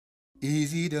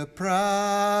Is it a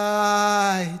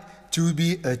pride to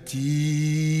be a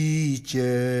teacher?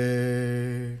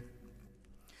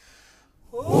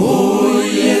 Oh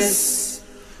yes,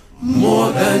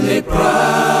 more than a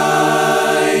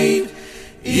pride,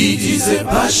 it is a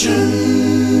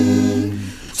passion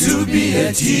to be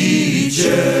a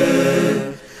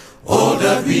teacher. All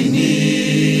that we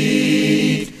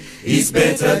need is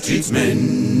better treatment.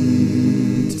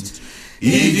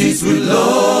 It is with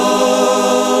love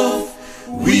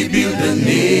we build a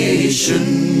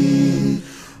nation.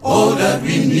 All that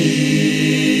we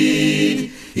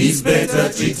need is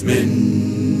better treatment.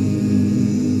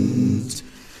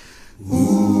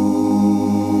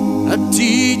 A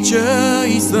teacher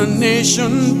is a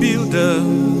nation builder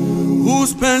who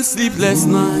spends sleepless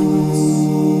nights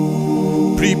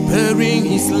preparing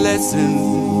his lesson.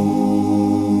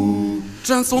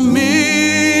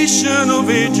 Transformation of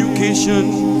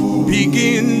education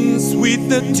begins with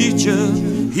the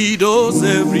teacher. He does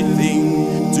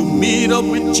everything to meet up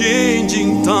with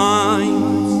changing times.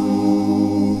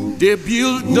 They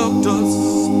build doctors,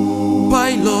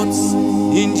 pilots,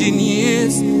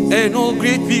 engineers, and all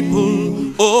great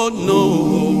people, oh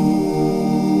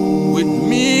no, with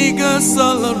meager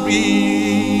salary.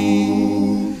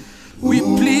 We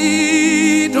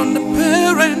plead on the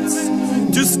parents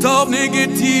to stop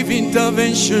negative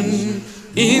intervention.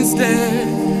 Instead,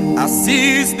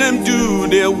 assist them do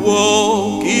their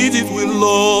work. It is with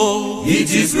love.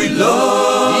 It is with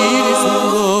love. It is with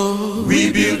love. We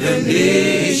build a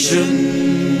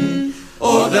nation.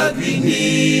 All that we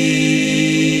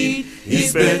need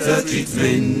is better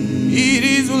treatment. It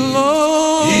is with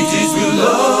love. It is with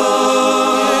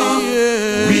love. Yeah,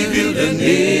 yeah. We build a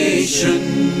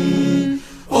nation.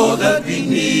 All that we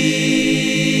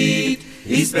need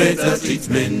is better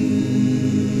treatment.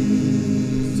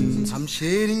 I'm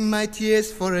shedding my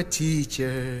tears for a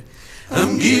teacher.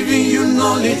 I'm giving you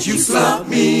knowledge, you slap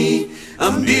me.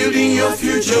 I'm building your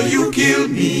future, you kill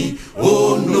me.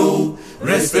 Oh no,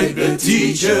 respect the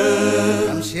teacher.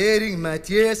 I'm shedding my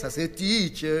tears as a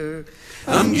teacher.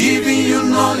 I'm giving you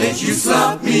knowledge, you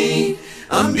slap me.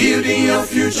 I'm building your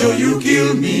future, you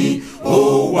kill me.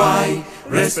 Oh why?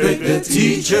 Respect the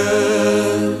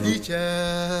teacher.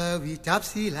 Teacher with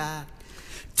Tapsila.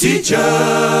 Teacher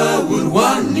with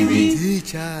one niwi.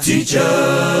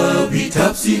 Teacher with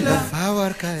Tapsila.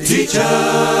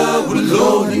 Teacher with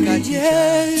lonely.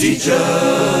 Teacher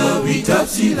with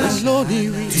Tapsila.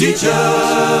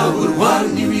 Teacher with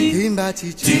one niwi.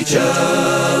 Teacher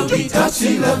with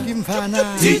Tapsila.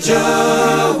 Teacher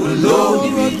with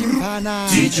lonely.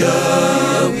 Teacher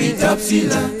with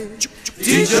Tapsila.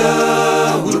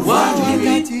 Teacher with one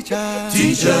niwi.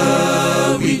 Teacher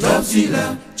with Tapsila.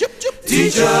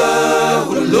 Teacher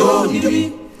with lonely.